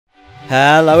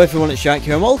Hello everyone, it's Jack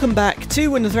here and welcome back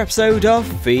to another episode of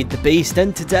Feed the Beast,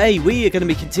 and today we are going to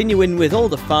be continuing with all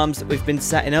the farms that we've been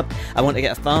setting up. I want to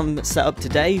get a farm set up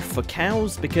today for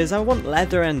cows because I want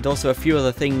leather and also a few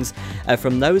other things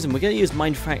from those, and we're going to use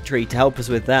Mind Factory to help us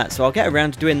with that, so I'll get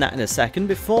around to doing that in a second.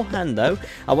 Beforehand though,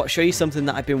 I want to show you something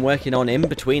that I've been working on in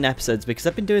between episodes because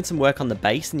I've been doing some work on the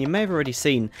base and you may have already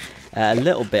seen a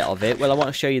little bit of it. Well, I want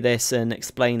to show you this and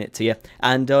explain it to you,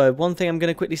 and one thing I'm going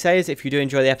to quickly say is if you do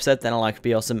enjoy the episode, then I'll like to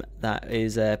be awesome. That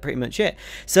is pretty much it.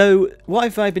 So what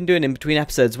have I been doing in between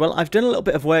episodes? Well, I've done a little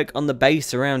bit of work on the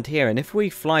base around here, and if we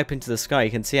fly up into the sky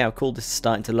you can see how cool this is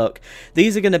starting to look.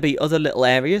 These are going to be other little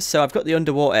areas, so I've got the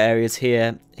underwater areas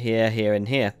here, here and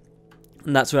here.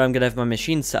 And that's where I'm going to have my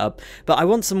machine set up. But I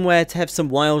want somewhere to have some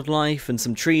wildlife and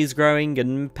some trees growing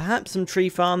and perhaps some tree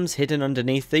farms hidden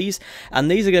underneath these. And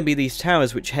these are going to be these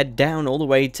towers which head down all the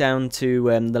way down to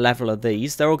the level of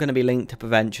these. They're all going to be linked up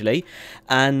eventually.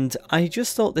 And I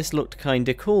just thought this looked kind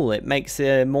of cool. It makes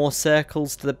more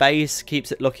circles to the base,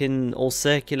 keeps it looking all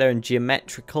circular and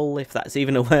geometrical, if that's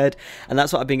even a word. And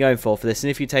that's what I've been going for this. And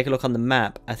if you take a look on the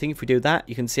map, I think if we do that,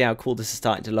 you can see how cool this is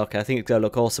starting to look. I think it's going to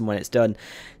look awesome when it's done.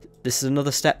 This is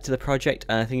another step to the project,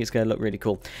 and I think it's going to look really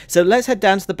cool. So let's head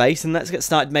down to the base, and let's get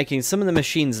started making some of the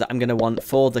machines that I'm going to want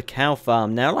for the cow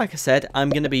farm. Now, like I said, I'm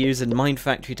going to be using Mind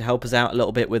Factory to help us out a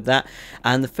little bit with that.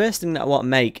 And the first thing that I want to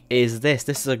make is this.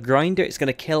 This is a grinder. It's going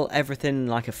to kill everything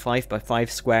like a 5x5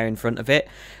 square in front of it.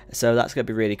 So that's going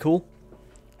to be really cool.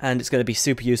 And it's going to be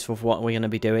super useful for what we're going to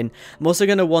be doing. I'm also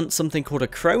going to want something called a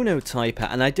chronotyper,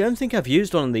 and I don't think I've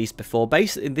used one of these before.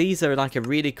 Basically, these are like a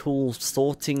really cool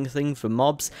sorting thing for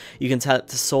mobs. You can tell it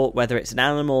to sort whether it's an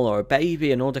animal or a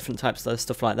baby and all different types of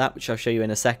stuff like that, which I'll show you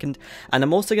in a second. And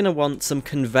I'm also going to want some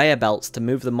conveyor belts to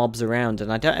move the mobs around,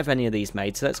 and I don't have any of these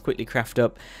made, so let's quickly craft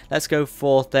up. Let's go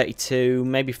for 32,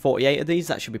 maybe 48 of these.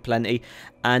 That should be plenty.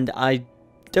 And I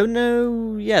don't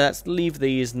know. Yeah, let's leave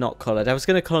these not coloured. I was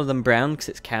going to colour them brown because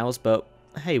it's cows, but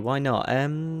hey, why not?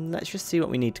 Let's just see what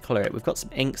we need to colour it. We've got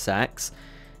some ink sacs,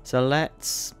 so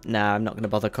let's... Nah, I'm not going to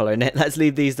bother colouring it. Let's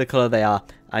leave these the colour they are.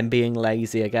 I'm being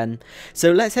lazy again.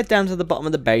 So let's head down to the bottom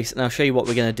of the base and I'll show you what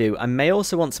we're going to do. I may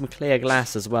also want some clear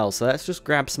glass as well, so let's just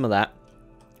grab some of that.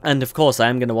 And of course I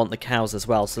am going to want the cows as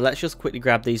well, so let's just quickly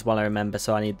grab these while I remember.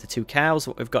 So I need the 2 cows,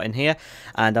 what we've got in here,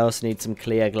 and I also need some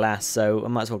clear glass, so I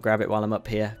might as well grab it while I'm up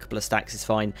here. A couple of stacks is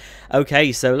fine.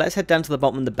 Okay, so let's head down to the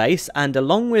bottom of the base, and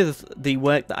along with the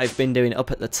work that I've been doing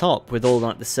up at the top with all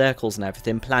like the circles and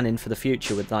everything, planning for the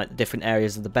future with like the different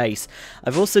areas of the base,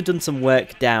 I've also done some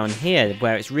work down here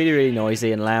where it's really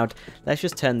noisy and loud. Let's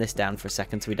just turn this down for a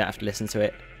second so we don't have to listen to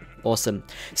it. Awesome.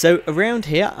 So around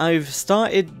here I've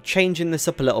started changing this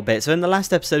up a little bit. So in the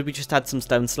last episode we just had some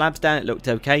stone slabs down, it looked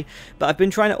okay, but I've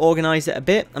been trying to organise it a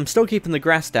bit. I'm still keeping the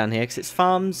grass down here because it's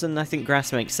farms and I think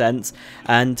grass makes sense,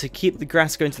 and to keep the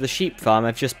grass going to the sheep farm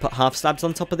I've just put half slabs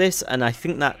on top of this, and I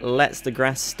think that lets the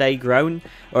grass stay grown,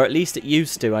 or at least it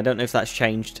used to. I don't know if that's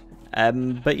changed.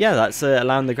 But yeah, that's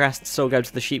allowing the grass to still go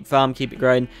to the sheep farm, keep it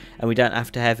growing, and we don't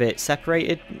have to have it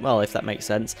separated, well, if that makes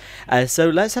sense. So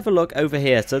let's have a look over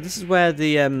here. So this is where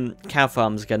the cow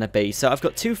farm is going to be. So I've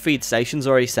got 2 feed stations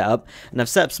already set up, and I've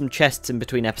set up some chests in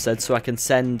between episodes so I can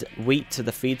send wheat to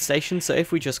the feed station. So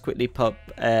if we just quickly pop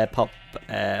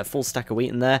a full stack of wheat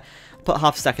in there, put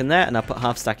half stack in there, and I'll put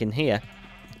half stack in here,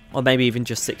 or maybe even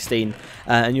just 16,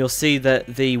 and you'll see that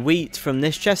the wheat from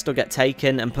this chest will get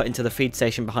taken and put into the feed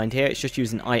station behind here. It's just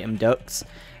using item ducts.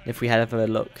 If we have a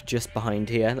look just behind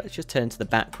here, let's just turn to the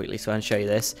back quickly so I can show you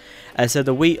this. So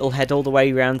the wheat will head all the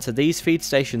way around to these feed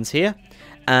stations here,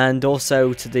 and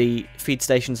also to the feed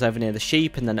stations over near the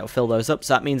sheep, and then it'll fill those up.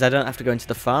 So that means I don't have to go into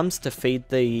the farms to feed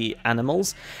the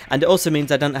animals, and it also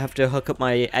means I don't have to hook up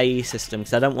my AE system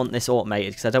because I don't want this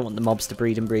automated, because I don't want the mobs to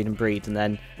breed and breed and breed and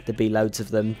then there'd be loads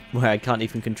of them where I can't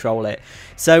even control it.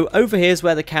 So over here is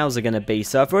where the cows are going to be.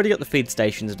 So I've already got the feed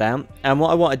stations down, and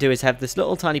what I want to do is have this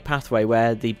little tiny pathway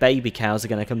where the baby cows are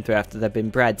going to come through after they've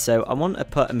been bred. So I want to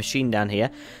put a machine down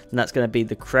here, and that's going to be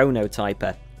the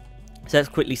chronotyper. So let's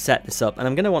quickly set this up, and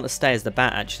I'm going to want to stay as the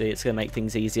bat actually, it's going to make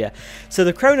things easier. So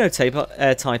the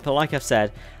chronotyper, like I've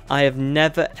said, I have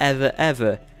never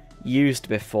ever used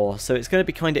before, so it's going to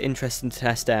be kind of interesting to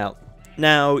test out.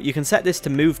 Now you can set this to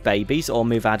move babies or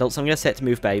move adults. I'm going to set it to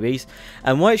move babies,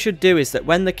 and what it should do is that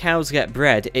when the cows get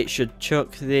bred, it should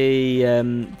chuck the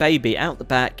baby out the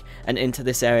back and into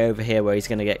this area over here where he's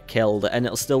going to get killed, and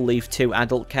it'll still leave 2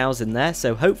 adult cows in there,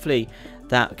 so hopefully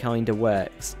that kind of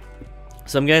works.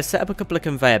 So I'm going to set up a couple of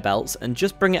conveyor belts and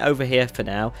just bring it over here for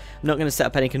now. I'm not going to set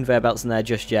up any conveyor belts in there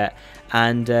just yet.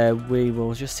 And we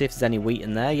will just see if there's any wheat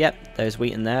in there. Yep, there's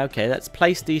wheat in there. Okay, let's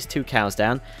place these 2 cows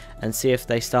down and see if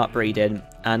they start breeding.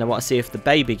 And I want to see if the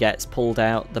baby gets pulled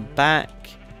out the back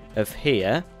of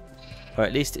here. Or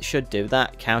at least it should do.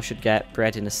 That cow should get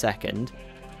bred in a second.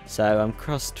 So I'm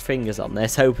crossed fingers on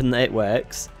this, hoping that it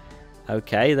works.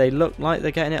 Okay, they look like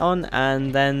they're getting it on,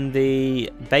 and then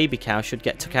the baby cow should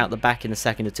get took out the back in a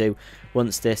second or two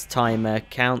once this timer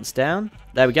counts down.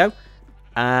 There we go.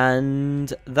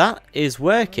 And that is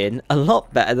working a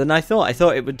lot better than I thought. I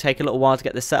thought it would take a little while to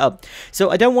get this set up. So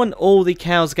I don't want all the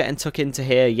cows getting tucked into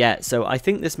here yet. So I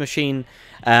think this machine,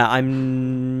 how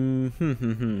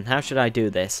should I do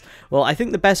this? Well, I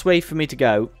think the best way for me to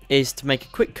go is to make a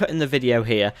quick cut in the video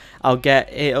here. I'll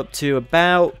get it up to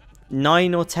about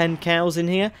 9 or 10 cows in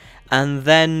here, and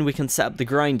then we can set up the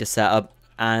grinder setup,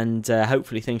 and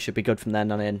hopefully things should be good from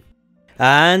then on in.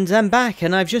 And I'm back,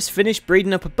 and I've just finished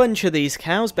breeding up a bunch of these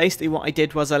cows. Basically what I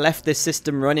did was I left this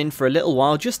system running for a little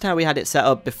while, just how we had it set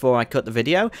up before I cut the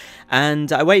video,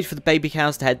 and I waited for the baby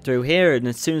cows to head through here, and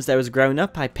as soon as they was grown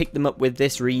up, I picked them up with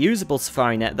this reusable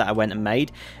safari net that I went and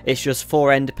made. It's just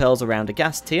 4 ender pearls around a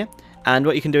gas tier. And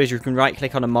what you can do is you can right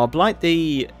click on a mob like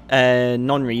the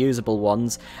non-reusable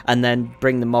ones, and then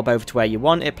bring the mob over to where you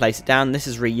want it, place it down. This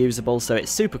is reusable, so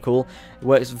it's super cool. It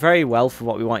works very well for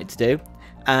what we want it to do.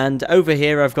 And over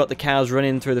here I've got the cows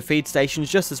running through the feed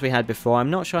stations just as we had before. I'm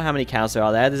not sure how many cows there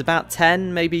are there. There's about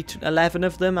 10, maybe 11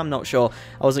 of them. I'm not sure.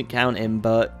 I wasn't counting,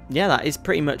 but yeah, that is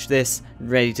pretty much this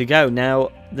ready to go. Now,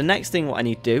 the next thing what I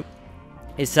need to do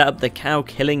is set up the cow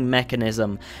killing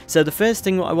mechanism. So the first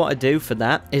thing what I want to do for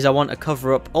that is I want to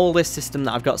cover up all this system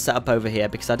that I've got set up over here,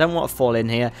 because I don't want to fall in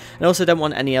here. I also don't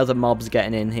want any other mobs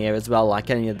getting in here as well, like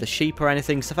any of the sheep or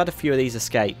anything. So I've had a few of these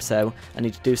escape, so I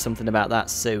need to do something about that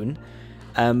soon.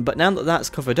 But now that that's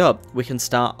covered up, we can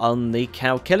start on the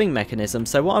cow killing mechanism.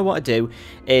 So what I want to do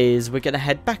is we're going to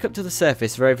head back up to the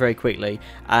surface very, very quickly,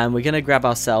 and we're going to grab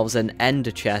ourselves an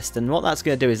ender chest. And what that's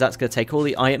going to do is that's going to take all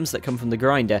the items that come from the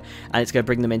grinder, and it's going to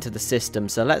bring them into the system.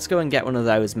 So let's go and get one of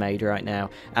those made right now.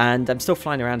 And I'm still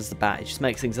flying around as the bat. It just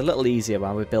makes things a little easier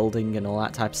while we're building and all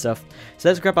that type of stuff. So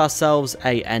let's grab ourselves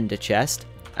a ender chest.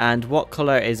 And what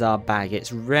colour is our bag?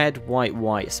 It's red, white,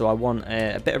 white. So I want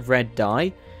a bit of red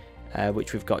dye.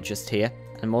 Which we've got just here.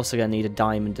 I'm also going to need a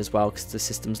diamond as well, because the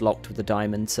system's locked with a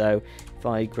diamond. So if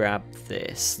I grab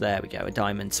this, there we go, a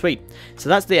diamond. Sweet. So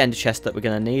that's the ender chest that we're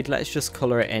going to need. Let's just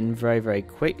colour it in very, very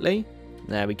quickly.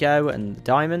 There we go, and the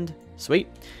diamond. Sweet.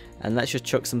 And let's just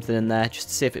chuck something in there just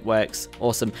to see if it works.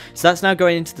 Awesome. So that's now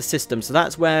going into the system. So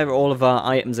that's where all of our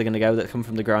items are going to go that come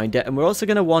from the grinder. And we're also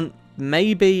going to want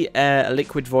maybe a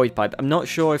liquid void pipe. I'm not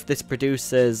sure if this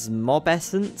produces mob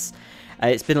essence.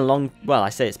 It's been a long, well, I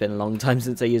say it's been a long time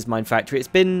since I used Mine Factory. It's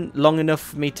been long enough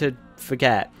for me to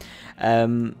forget.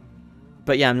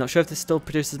 But yeah, I'm not sure if this still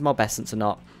produces mob essence or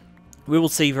not. We will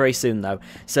see very soon though.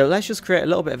 So let's just create a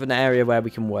little bit of an area where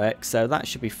we can work. So that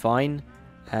should be fine.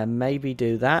 Maybe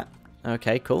do that.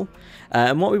 Okay, cool.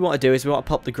 And what we want to do is we want to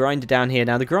pop the grinder down here.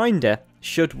 Now the grinder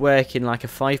should work in like a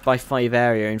 5x5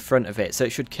 area in front of it, so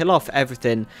it should kill off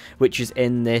everything which is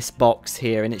in this box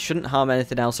here, and it shouldn't harm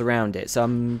anything else around it. So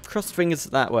I'm crossed fingers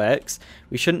that works.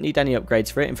 We shouldn't need any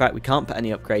upgrades for it. In fact, we can't put any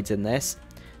upgrades in this,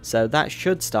 so that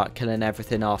should start killing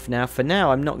everything off. Now for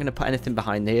now I'm not going to put anything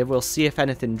behind here. We'll see if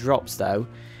anything drops though,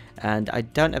 and I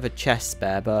don't have a chest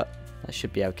spare, but that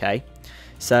should be okay.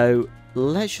 So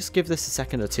let's just give this a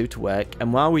second or two to work,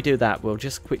 and while we do that we'll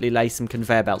just quickly lay some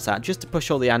conveyor belts out just to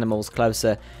push all the animals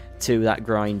closer to that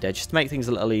grinder, just to make things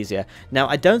a little easier. Now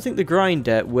I don't think the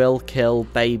grinder will kill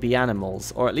baby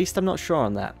animals, or at least I'm not sure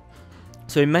on that,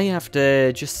 so we may have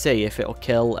to just see if it'll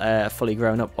kill a fully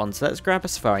grown up one. So let's grab a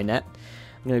safari net.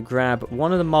 I'm going to grab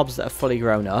one of the mobs that are fully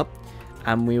grown up,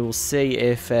 and we will see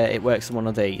if it works on one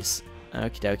of these.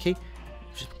 Okie dokie.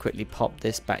 Just quickly pop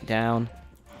this back down,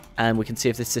 and we can see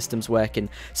if this system's working.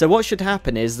 So what should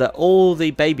happen is that all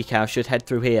the baby cows should head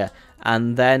through here,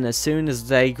 and then as soon as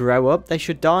they grow up they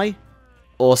should die.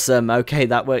 Awesome. Okay,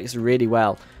 that works really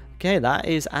well. Okay, that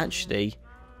is actually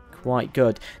quite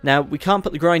good. Now we can't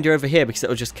put the grinder over here because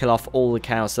it'll just kill off all the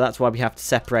cows, so that's why we have to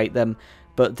separate them,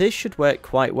 but this should work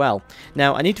quite well.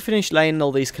 Now I need to finish laying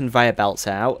all these conveyor belts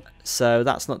out, so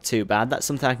that's not too bad. That's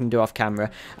something I can do off camera.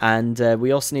 And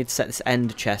we also need to set this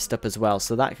end chest up as well,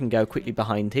 so that can go quickly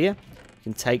behind here. You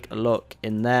can take a look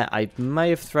in there. I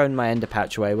may have thrown my ender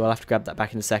pouch away. We'll have to grab that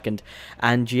back in a second.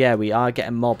 And yeah, we are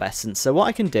getting mob essence. So what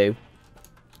I can do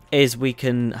is we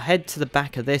can head to the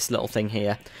back of this little thing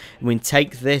here, and we can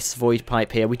take this void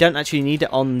pipe here. We don't actually need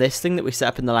it on this thing that we set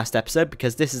up in the last episode,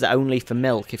 because this is only for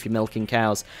milk if you're milking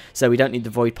cows, so we don't need the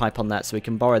void pipe on that, so we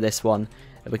can borrow this one,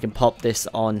 and we can pop this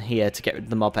on here to get rid of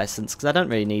the mob essence, because I don't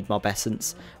really need mob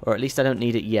essence, or at least I don't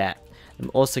need it yet.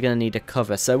 I'm also going to need a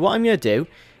cover, so what I'm going to do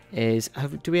is,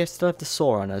 do we still have the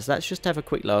saw on us? Let's just have a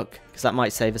quick look, because that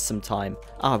might save us some time.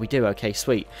 Ah, we do, okay,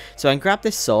 sweet. So I can grab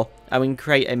this saw, and we can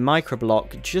create a micro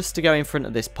block just to go in front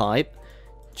of this pipe,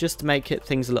 just to make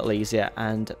things a little easier,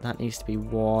 and that needs to be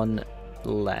one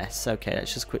less. Okay,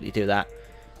 let's just quickly do that.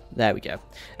 There we go.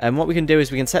 And what we can do is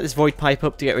we can set this void pipe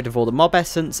up to get rid of all the mob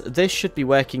essence. This should be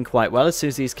working quite well. As soon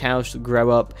as these cows grow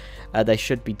up, they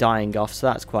should be dying off, so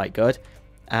that's quite good.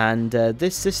 And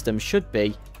this system should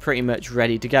be pretty much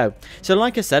ready to go. So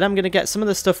like I said, I'm going to get some of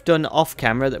the stuff done off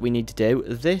camera that we need to do.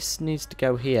 This needs to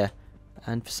go here,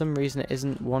 and for some reason it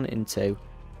isn't wanting to.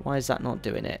 Why is that not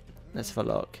doing it? Let's have a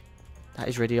look. That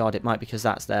is really odd. It might be because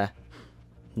that's there.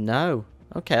 No.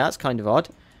 Okay, that's kind of odd.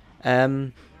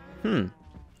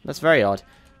 That's very odd.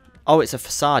 Oh, it's a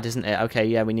facade, isn't it? Okay,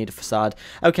 yeah, we need a facade.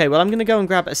 Okay, well, I'm going to go and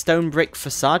grab a stone brick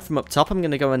facade from up top. I'm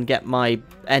going to go and get my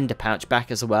ender pouch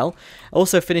back as well.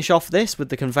 Also finish off this with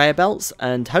the conveyor belts,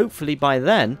 and hopefully by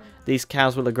then, these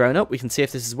cows will have grown up. We can see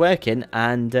if this is working,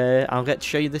 and I'll get to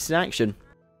show you this in action.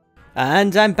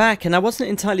 And I'm back, and I wasn't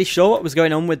entirely sure what was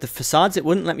going on with the facades. It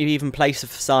wouldn't let me even place a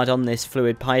facade on this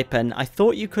fluid pipe, and I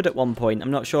thought you could at one point. I'm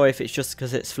not sure if it's just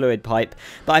because it's fluid pipe,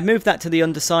 but I moved that to the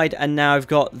underside, and now I've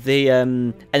got the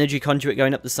energy conduit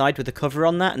going up the side with the cover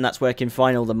on that, and that's working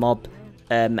fine. All the mob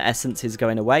essence is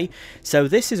going away, so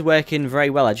this is working very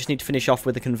well. I just need to finish off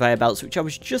with the conveyor belts, which I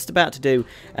was just about to do,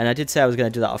 and I did say I was going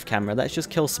to do that off camera. Let's just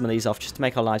kill some of these off just to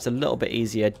make our lives a little bit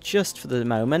easier just for the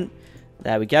moment.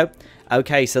 There we go.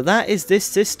 Okay, so that is this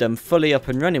system fully up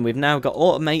and running. We've now got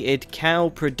automated cow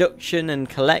production and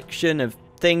collection of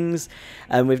things,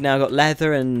 and we've now got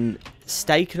leather and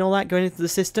steak and all that going into the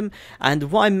system.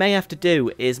 And what I may have to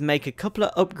do is make a couple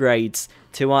of upgrades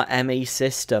to our ME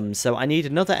system. So I need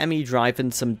another ME drive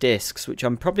and some discs, which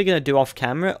I'm probably going to do off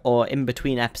camera or in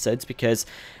between episodes, because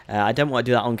I don't want to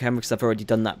do that on camera because I've already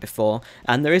done that before.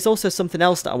 And there is also something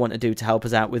else that I want to do to help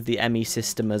us out with the ME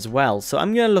system as well. So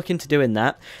I'm going to look into doing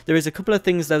that. There is a couple of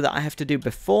things though that I have to do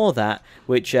before that,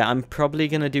 which I'm probably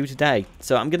going to do today.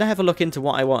 So I'm going to have a look into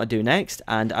what I want to do next,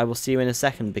 and I will see you in a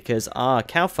second, because our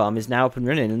cow farm is now up and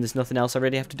running and there's nothing else I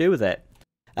really have to do with it.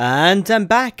 And I'm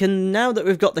back, and now that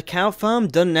we've got the cow farm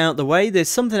done and out the way, there's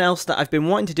something else that I've been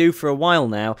wanting to do for a while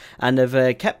now, and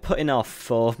have kept putting off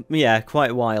for, yeah,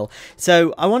 quite a while.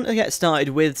 So I want to get started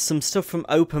with some stuff from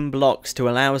open blocks to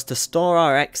allow us to store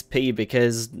our XP,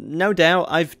 because no doubt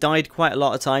I've died quite a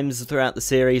lot of times throughout the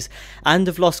series, and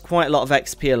have lost quite a lot of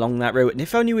XP along that route, and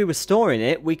if only we were storing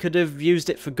it, we could have used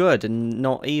it for good and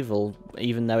not evil,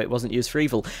 even though it wasn't used for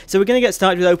evil. So we're going to get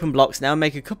started with open blocks now,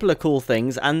 make a couple of cool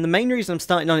things, and the main reason I'm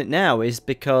starting on it now is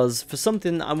because for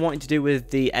something that I'm wanting to do with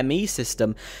the ME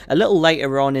system a little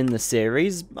later on in the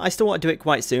series. I still want to do it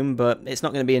quite soon, but it's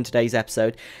not going to be in today's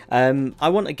episode. I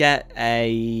want to get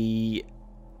a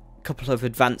couple of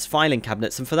advanced filing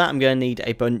cabinets, and for that I'm going to need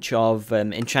a bunch of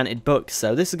enchanted books.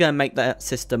 So this is going to make that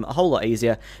system a whole lot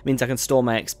easier. It means I can store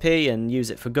my XP and use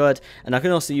it for good, and I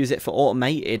can also use it for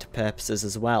automated purposes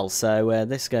as well. So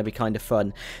this is going to be kind of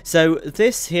fun. So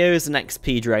this here is an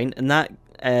XP drain, and that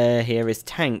here is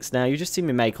tanks. Now you just see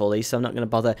me make all these, so I'm not going to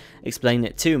bother explaining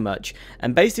it too much.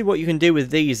 And basically what you can do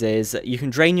with these is you can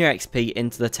drain your XP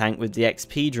into the tank with the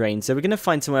XP drain. So we're going to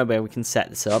find somewhere where we can set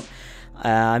this up.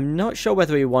 I'm not sure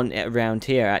whether we want it around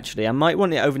here actually. I might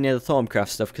want it over near the Thorncraft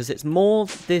stuff, because it's more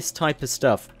this type of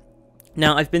stuff.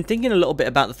 Now, I've been thinking a little bit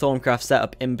about the Thorncraft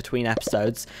setup in between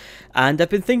episodes, and I've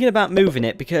been thinking about moving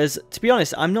it because, to be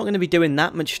honest, I'm not going to be doing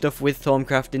that much stuff with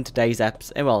Thorncraft in today's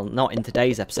episode. Well, not in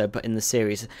today's episode, but in the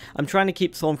series. I'm trying to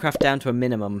keep Thorncraft down to a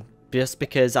minimum, just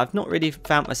because I've not really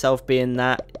found myself being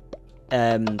that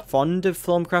fond of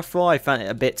Thorncraft 4. I found it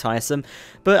a bit tiresome,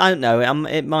 but I don't know,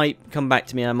 it might come back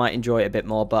to me and I might enjoy it a bit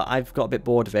more, but I've got a bit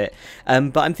bored of it.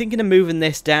 But I'm thinking of moving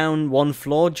this down one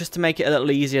floor just to make it a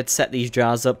little easier to set these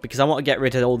jars up, because I want to get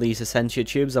rid of all these Essentia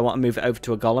tubes. I want to move it over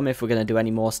to a golem if we're going to do any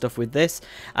more stuff with this,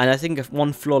 and I think if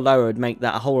one floor lower would make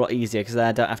that a whole lot easier, because then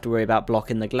I don't have to worry about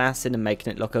blocking the glass in and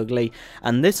making it look ugly.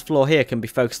 And this floor here can be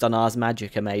focused on Ars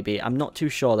Magica maybe. I'm not too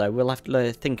sure though, we'll have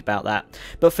to think about that.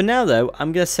 But for now though,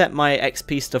 I'm going to set my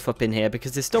XP stuff up in here,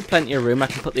 because there's still plenty of room. I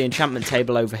can put the enchantment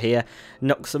table over here,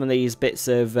 knock some of these bits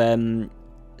of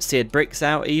seared bricks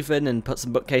out even, and put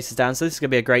some bookcases down. So this is going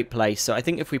to be a great place. So I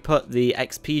think if we put the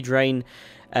XP drain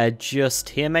just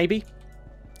here maybe,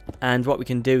 and what we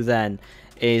can do then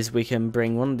is we can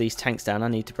bring one of these tanks down. I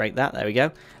need to break that. There we go.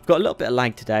 I've got a little bit of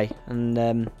lag today,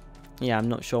 and yeah, I'm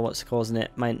not sure what's causing it.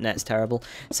 My internet's terrible.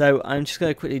 So I'm just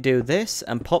going to quickly do this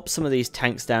and pop some of these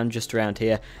tanks down just around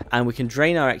here, and we can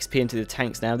drain our XP into the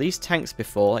tanks now. These tanks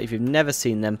before, if you've never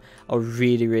seen them, are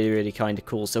really kind of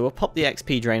cool. So we'll pop the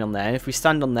XP drain on there, and if we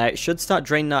stand on there, it should start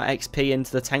draining our XP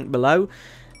into the tank below.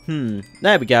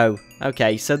 There we go.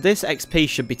 Okay, so this XP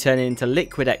should be turning into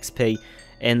liquid XP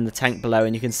in the tank below,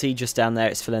 and you can see just down there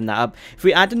it's filling that up. If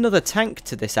we add another tank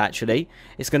to this, actually,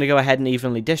 it's going to go ahead and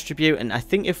evenly distribute, and I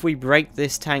think if we break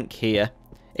this tank here,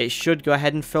 it should go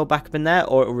ahead and fill back up in there,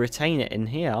 or it will retain it in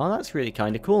here. Oh, that's really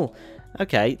kind of cool.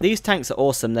 Okay, these tanks are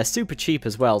awesome. They're super cheap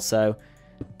as well, so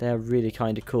they're really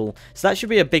kind of cool. So that should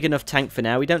be a big enough tank for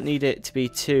now. We don't need it to be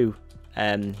too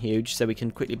huge, so we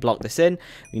can quickly block this in.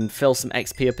 We can fill some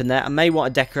XP up in there. I may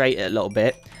want to decorate it a little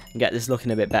bit and get this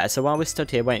looking a bit better. So while we're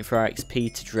stood here waiting for our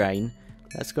XP to drain,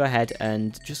 let's go ahead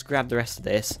and just grab the rest of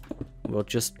this. We'll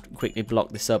just quickly block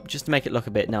this up just to make it look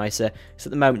a bit nicer. So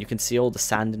at the moment you can see all the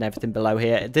sand and everything below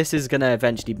here. This is going to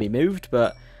eventually be moved,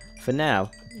 but for now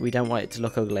we don't want it to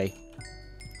look ugly.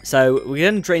 So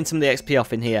we're going to drain some of the XP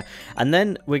off in here, and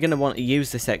then we're going to want to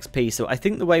use this XP. So I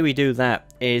think the way we do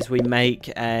that is we make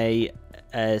a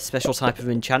special type of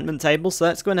enchantment table. So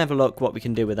let's go and have a look what we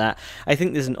can do with that. I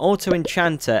think there's an auto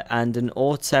enchanter and an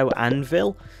auto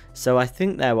anvil. So I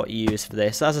think they're what you use for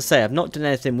this. As I say, I've not done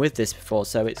anything with this before,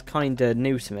 so it's kind of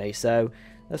new to me. So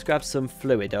let's grab some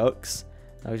fluid ducts.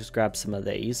 I'll just grab some of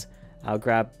these. I'll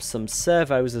grab some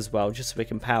servos as well, just so we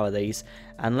can power these.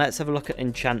 And let's have a look at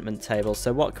enchantment tables.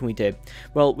 So what can we do?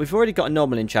 Well, we've already got a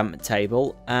normal enchantment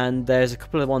table, and there's a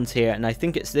couple of ones here, and I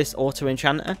think it's this auto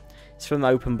enchanter. It's from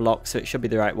Open Block, so it should be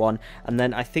the right one. And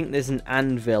then I think there's an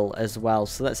anvil as well.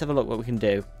 So let's have a look what we can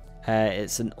do.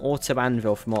 It's an auto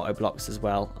anvil from Auto Blocks as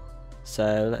well.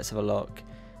 So let's have a look.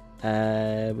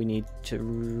 We need to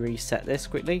reset this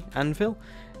quickly. Anvil.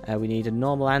 We need a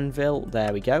normal anvil.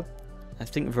 There we go. I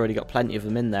think we've already got plenty of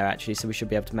them in there actually, so we should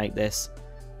be able to make this.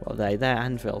 What are they? They're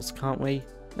anvils, can't we?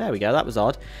 There we go, that was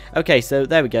odd. Okay, so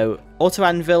there we go. Auto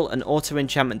anvil and auto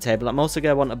enchantment table. I'm also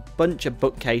going to want a bunch of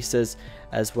bookcases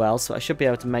as well, so I should be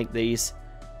able to make these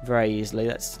very easily.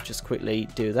 Let's just quickly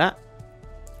do that.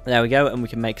 There we go, and we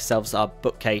can make ourselves our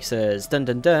bookcases. Dun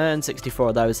dun dun, 64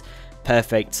 of those.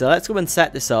 Perfect. So let's go and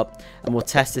set this up, and we'll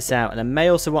test this out. And I may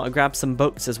also want to grab some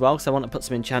books as well, because I want to put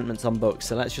some enchantments on books.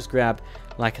 So let's just grab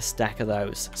like a stack of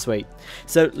those. Sweet.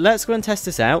 So let's go and test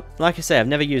this out. Like I say, I've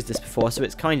never used this before, so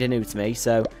it's kind of new to me.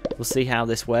 So we'll see how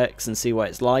this works and see what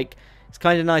it's like. It's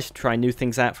kind of nice to try new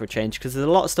things out for a change, because there's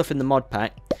a lot of stuff in the mod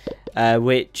pack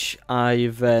which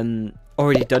I've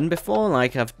already done before.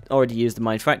 Like I've already used the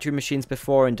mine factory machines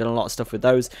before and done a lot of stuff with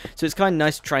those. So it's kind of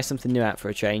nice to try something new out for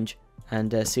a change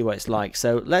and see what it's like.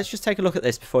 So let's just take a look at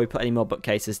this before we put any more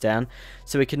bookcases down.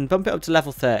 So we can bump it up to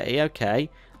level 30. Okay.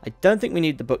 I don't think we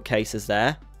need the bookcases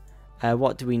there.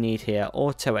 What do we need here?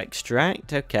 Auto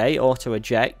extract. Okay. Auto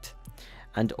eject.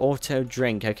 And auto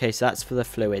drink. Okay, so that's for the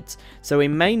fluids. So we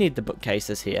may need the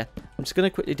bookcases here. I'm just going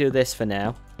to quickly do this for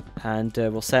now. And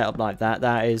we'll set it up like that.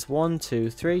 That is 1, 2,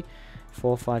 3,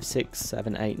 4, 5, 6,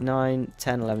 7, 8, 9,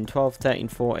 10, 11, 12, 13,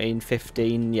 14,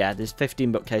 15. Yeah, there's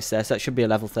 15 bookcases there, so that should be a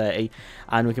level 30.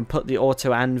 And we can put the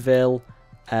auto anvil.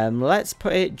 Let's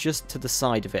put it just to the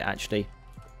side of it, actually.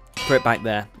 Put it back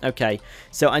there. Okay,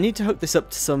 so I need to hook this up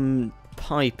to some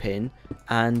piping.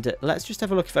 And let's just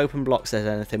have a look if Open Blocks there's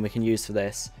anything we can use for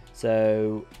this.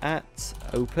 So, at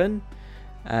Open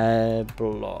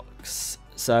Blocks.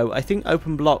 So, I think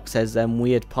Open Blocks has them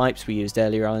weird pipes we used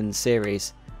earlier on in the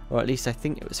series. Or at least I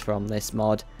think it was from this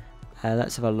mod.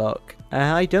 Let's have a look.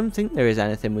 I don't think there is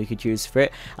anything we could use for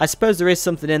it. I suppose there is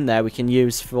something in there we can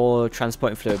use for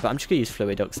transporting fluid, but I'm just going to use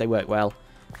fluid ducts. They work well.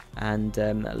 And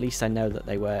at least I know that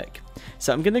they work.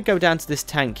 So I'm going to go down to this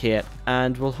tank here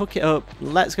and we'll hook it up.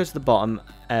 Let's go to the bottom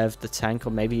of the tank, or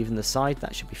maybe even the side.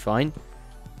 That should be fine.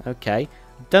 Okay.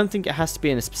 Don't think it has to be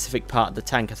in a specific part of the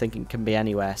tank. I think it can be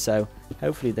anywhere. So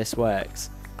hopefully this works.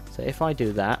 So if I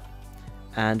do that,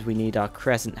 and we need our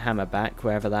crescent hammer back,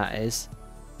 wherever that is.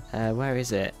 Where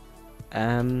is it?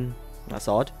 That's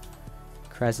odd.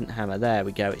 Crescent hammer. There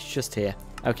we go. It's just here.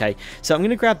 Okay, so I'm going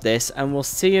to grab this, and we'll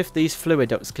see if these fluid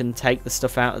ducts can take the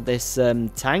stuff out of this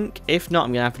tank. If not,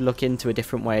 I'm going to have to look into a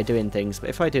different way of doing things. But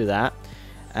if I do that,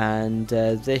 and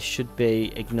this should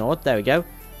be ignored. There we go.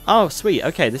 Oh, sweet.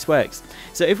 Okay, this works.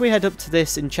 So if we head up to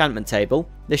this enchantment table,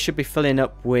 this should be filling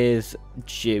up with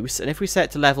juice. And if we set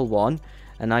it to level 1,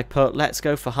 and I put, let's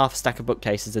go for half a stack of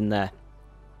bookcases in there.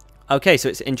 Okay, so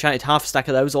it's enchanted half a stack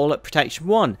of those, all at protection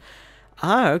 1.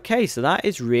 Ah, okay, so that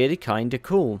is really kind of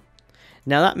cool.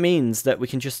 Now that means that we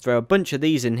can just throw a bunch of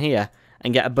these in here,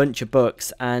 and get a bunch of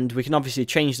books, and we can obviously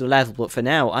change the level, but for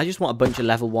now I just want a bunch of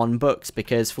level 1 books,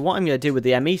 because for what I'm going to do with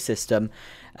the ME system,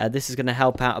 this is going to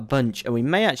help out a bunch, and we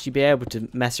may actually be able to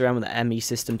mess around with the ME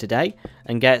system today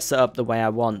and get it set up the way I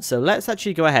want. So let's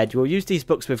actually go ahead, we'll use these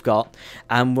books we've got,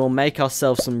 and we'll make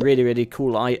ourselves some really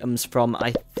cool items from,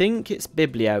 I think it's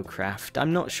Bibliocraft,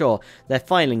 I'm not sure. They're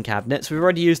filing cabinets, we've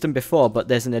already used them before, but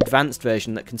there's an advanced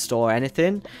version that can store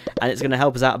anything, and it's going to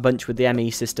help us out a bunch with the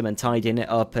ME system and tidying it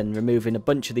up and removing a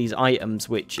bunch of these items,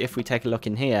 which if we take a look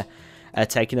in here,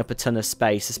 taking up a ton of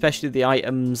space, especially the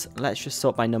items. Let's just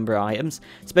sort by number of items,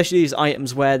 especially these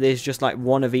items where there's just like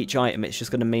one of each item. It's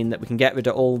just going to mean that we can get rid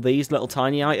of all these little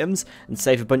tiny items and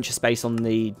save a bunch of space on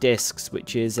the discs,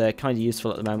 which is kind of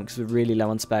useful at the moment because we're really low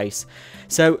on space.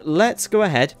 So let's go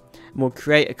ahead and we'll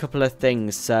create a couple of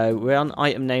things. So we're on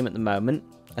item name at the moment.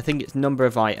 I think it's number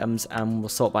of items, and we'll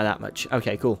sort by that much.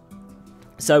 Okay, cool.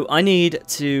 So I need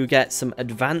to get some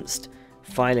advanced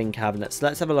filing cabinets.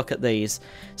 Let's have a look at these.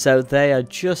 So they are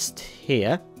just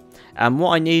here, and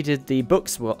what I needed the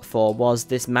books for was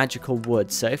this magical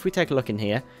wood. So if we take a look in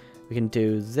here, we can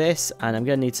do this, and I'm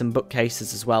going to need some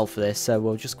bookcases as well for this, so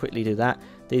we'll just quickly do that.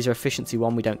 These are efficiency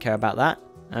 1, we don't care about that.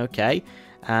 Okay,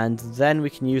 and then we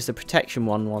can use the protection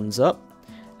ones up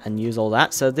and use all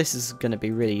that. So this is going to be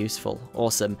really useful.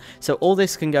 Awesome. So all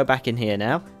this can go back in here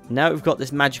now. Now we've got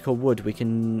this magical wood, we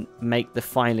can make the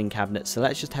filing cabinets. So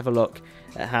let's just have a look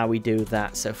at how we do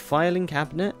that. So filing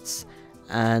cabinets,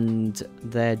 and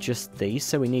they're just these.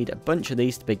 So we need a bunch of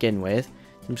these to begin with.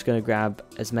 I'm just going to grab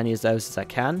as many of those as I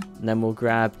can, and then we'll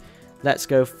grab, let's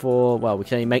go for, well, we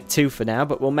can only make 2 for now,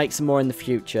 but we'll make some more in the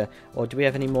future. Or do we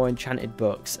have any more enchanted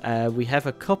books? We have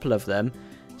a couple of them.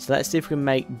 So let's see if we can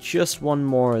make just 1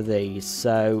 more of these.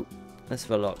 So let's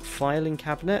have a look. Filing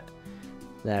cabinet.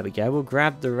 There we go. We'll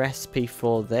grab the recipe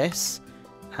for this,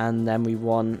 and then we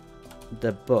want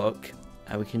the book.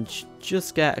 And we can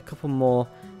just get a couple more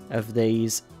of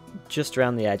these just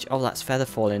around the edge. Oh, that's feather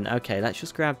falling. Okay, let's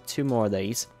just grab 2 more of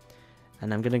these.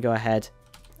 And I'm going to go ahead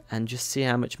and just see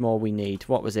how much more we need.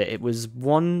 What was it? It was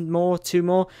 1 more, 2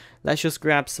 more. Let's just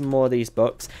grab some more of these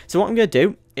books. So what I'm going to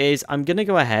do is I'm going to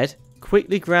go ahead,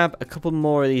 quickly grab a couple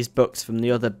more of these books from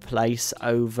the other place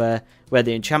over where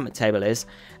the enchantment table is,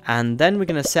 and then we're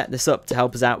going to set this up to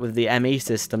help us out with the ME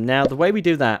system. Now the way we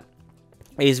do that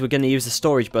is we're going to use the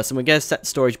storage bus, and we're going to set the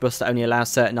storage bus to only allow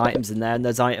certain items in there, and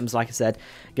those items, like I said,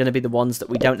 are going to be the ones that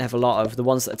we don't have a lot of, the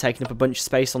ones that are taking up a bunch of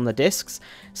space on the discs.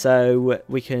 So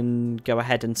we can go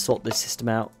ahead and sort this system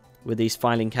out with these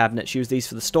filing cabinets, use these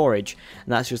for the storage,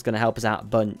 and that's just going to help us out a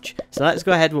bunch. So let's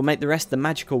go ahead, we'll make the rest of the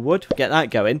magical wood, get that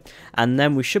going, and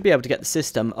then we should be able to get the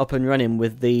system up and running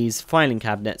with these filing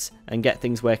cabinets and get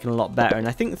things working a lot better. And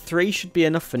I think 3 should be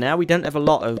enough for now. We don't have a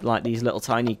lot of like these little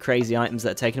tiny crazy items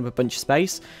that are taking up a bunch of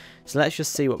space, so let's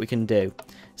just see what we can do.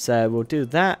 So we'll do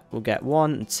that, we'll get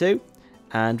 1 and 2,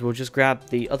 and we'll just grab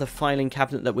the other filing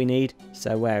cabinet that we need.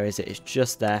 So where is it? It's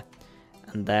just there.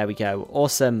 And there we go.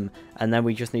 Awesome. And then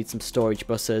we just need some storage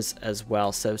buses as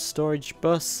well. So storage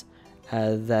bus,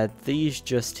 they're these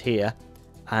just here.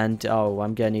 And oh,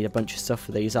 I'm going to need a bunch of stuff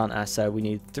for these, aren't I? So we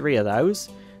need 3 of those.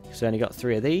 So we only got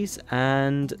 3 of these.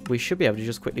 And we should be able to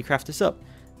just quickly craft this up.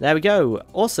 There we go.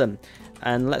 Awesome.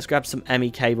 And let's grab some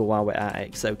ME cable while we're at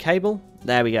it. So cable.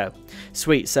 There we go.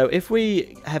 Sweet. So if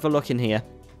we have a look in here,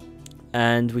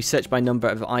 and we search by number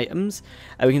of items,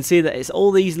 we can see that it's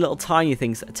all these little tiny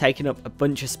things that are taking up a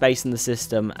bunch of space in the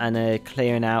system and are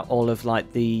clearing out all of like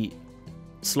the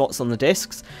slots on the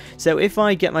discs. So if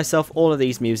I get myself all of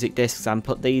these music discs and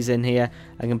put these in here,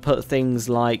 I can put things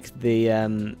like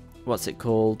the what's it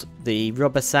called, the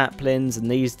rubber saplings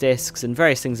and these discs and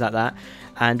various things like that,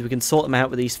 and we can sort them out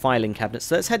with these filing cabinets.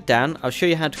 So let's head down, I'll show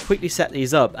you how to quickly set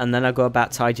these up, and then I'll go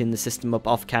about tidying the system up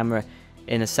off camera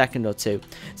in a second or two.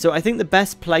 So I think the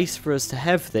best place for us to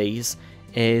have these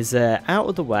is out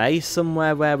of the way,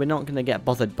 somewhere where we're not going to get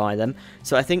bothered by them.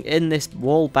 So I think in this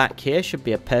wall back here should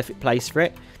be a perfect place for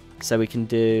it. So we can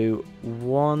do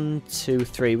 1, 2,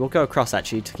 3. We'll go across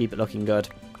actually to keep it looking good.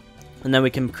 And then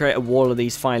we can create a wall of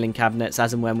these filing cabinets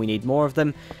as and when we need more of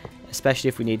them, especially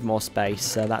if we need more space.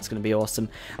 So that's going to be awesome.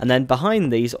 And then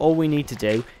behind these, all we need to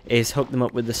do is hook them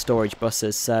up with the storage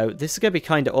buses. So this is going to be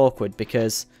kind of awkward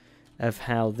because of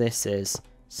how this is.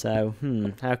 So,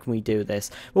 how can we do this?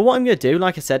 Well, what I'm going to do,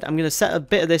 like I said, I'm going to set a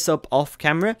bit of this up off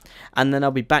camera, and then I'll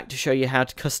be back to show you how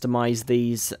to customize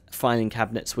these filing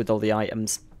cabinets with all the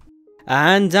items.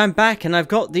 And I'm back, and I've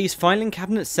got these filing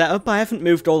cabinets set up. I haven't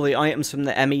moved all the items from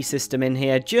the ME system in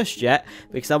here just yet,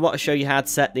 because I want to show you how to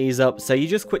set these up. So you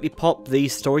just quickly pop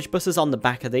these storage buses on the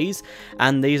back of these,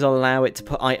 and these will allow it to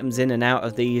put items in and out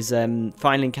of these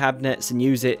filing cabinets and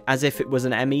use it as if it was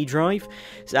an ME drive.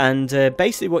 And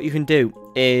basically what you can do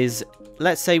is,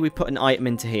 let's say we put an item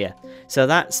into here. So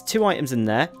that's 2 items in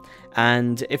there.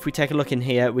 And if we take a look in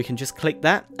here, we can just click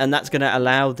that, and that's going to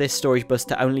allow this storage bus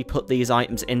to only put these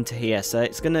items into here. So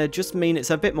it's going to just mean it's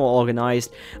a bit more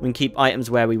organized. We can keep items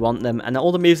where we want them, and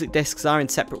all the music discs are in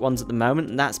separate ones at the moment,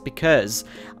 and that's because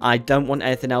I don't want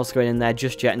anything else going in there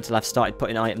just yet until I've started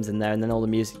putting items in there, and then all the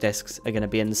music discs are going to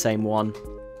be in the same one.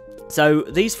 So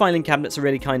these filing cabinets are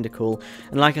really kind of cool,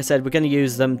 and like I said, we're going to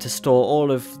use them to store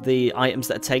all of the items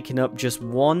that are taking up just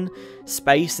one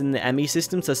space in the ME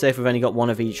system. So say if we've only got one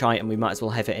of each item, we might as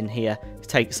well have it in here. It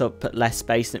takes up less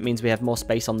space, and it means we have more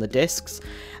space on the discs.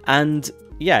 And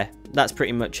yeah, that's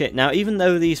pretty much it. Now, even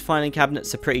though these filing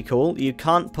cabinets are pretty cool, you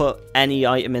can't put any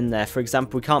item in there. For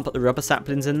example, we can't put the rubber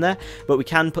saplings in there, but we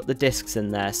can put the discs in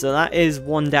there. So that is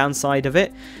one downside of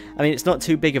it. I mean, it's not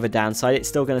too big of a downside. It's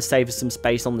still going to save us some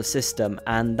space on the system,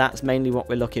 and that's mainly what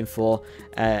we're looking for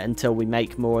until we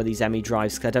make more of these ME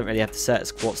drives, because I don't really have the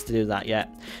Certus quartz to do that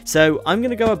yet. So I'm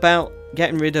going to go about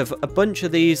getting rid of a bunch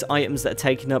of these items that are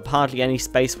taking up hardly any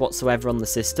space whatsoever on the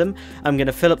system. I'm going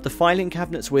to fill up the filing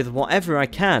cabinets with whatever I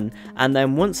can, and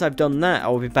then once I've done that,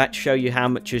 I'll be back to show you how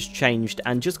much has changed.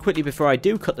 And just quickly before I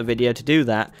do cut the video to do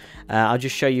that, I'll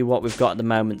just show you what we've got at the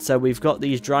moment. So we've got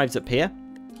these drives up here,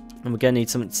 and we're going to need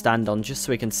something to stand on just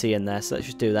so we can see in there. So let's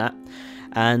just do that.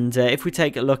 And if we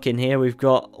take a look in here, we've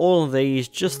got all of these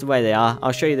just the way they are.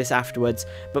 I'll show you this afterwards,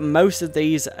 but most of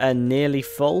these are nearly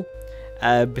full.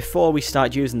 Before we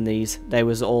start using these, they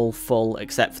was all full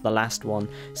except for the last one.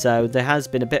 So there has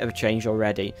been a bit of a change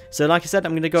already. So like I said,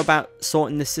 I'm going to go about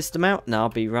sorting this system out, and I'll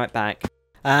be right back.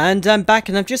 And I'm back,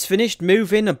 and I've just finished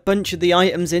moving a bunch of the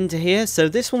items into here. So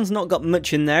this one's not got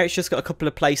much in there. It's just got a couple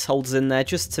of placeholders in there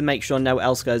just to make sure no one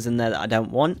else goes in there that I don't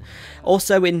want.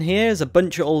 Also in here is a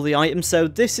bunch of all the items. So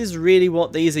this is really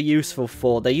what these are useful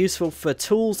for. They're useful for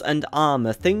tools and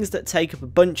armor, things that take up a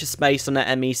bunch of space on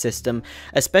an ME system,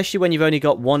 especially when you've only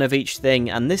got one of each thing.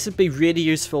 And this would be really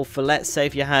useful for, let's say,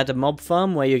 if you had a mob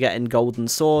farm where you're getting golden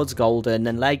swords, golden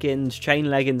and leggings, chain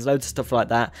leggings, loads of stuff like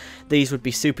that. These would be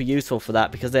super useful for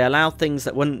that, because they allow things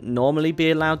that wouldn't normally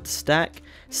be allowed to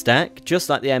stack just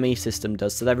like the ME system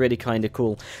does. So they're really kind of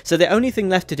cool. So the only thing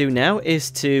left to do now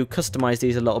is to customize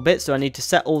these a little bit. So I need to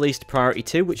set all these to priority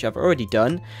 2, which I've already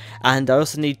done, and I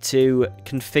also need to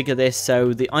configure this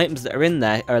so the items that are in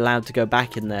there are allowed to go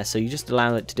back in there. So you just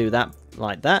allow it to do that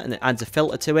like that, and it adds a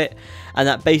filter to it, and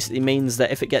that basically means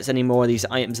that if it gets any more of these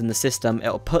items in the system,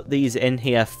 it'll put these in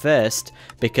here first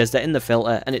because they're in the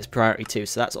filter and it's priority 2.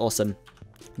 So that's awesome.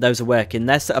 Those are working.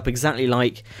 They're set up exactly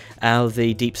like how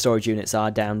the deep storage units are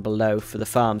down below for the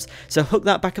farms. So hook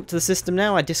that back up to the system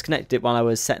now. I disconnected it while I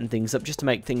was setting things up just to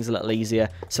make things a little easier,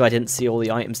 so I didn't see all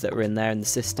the items that were in there in the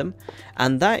system.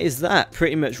 And that is that,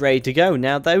 pretty much ready to go.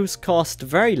 Now those cost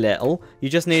very little. You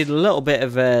just need a little bit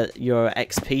of your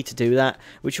XP to do that,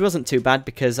 which wasn't too bad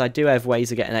because I do have ways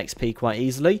of getting XP quite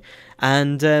easily.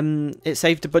 And it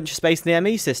saved a bunch of space in the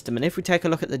ME system. And if we take a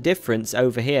look at the difference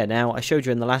over here, now I showed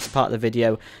you in the last part of the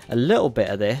video a little bit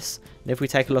of this, and if we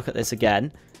take a look at this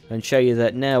again and show you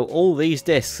that now all these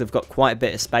discs have got quite a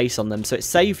bit of space on them, so it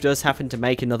saved us having to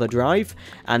make another drive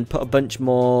and put a bunch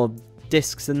more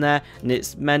discs in there, and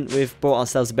it's meant we've bought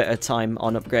ourselves a bit of time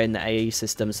on upgrading the AE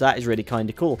system. So that is really kind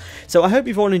of cool. So I hope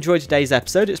you've all enjoyed today's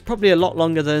episode. It's probably a lot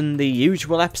longer than the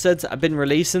usual episodes that I've been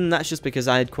releasing. That's just because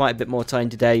I had quite a bit more time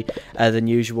today than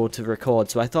usual to record,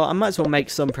 so I thought I might as well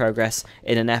make some progress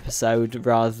in an episode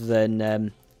rather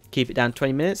than keep it down to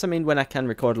 20 minutes. I mean, when I can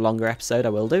record a longer episode, I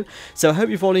will do. So I hope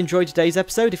you've all enjoyed today's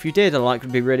episode. If you did, a like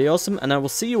would be really awesome, and I will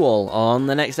see you all on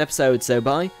the next episode. So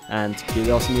bye, and cue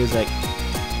the awesome music.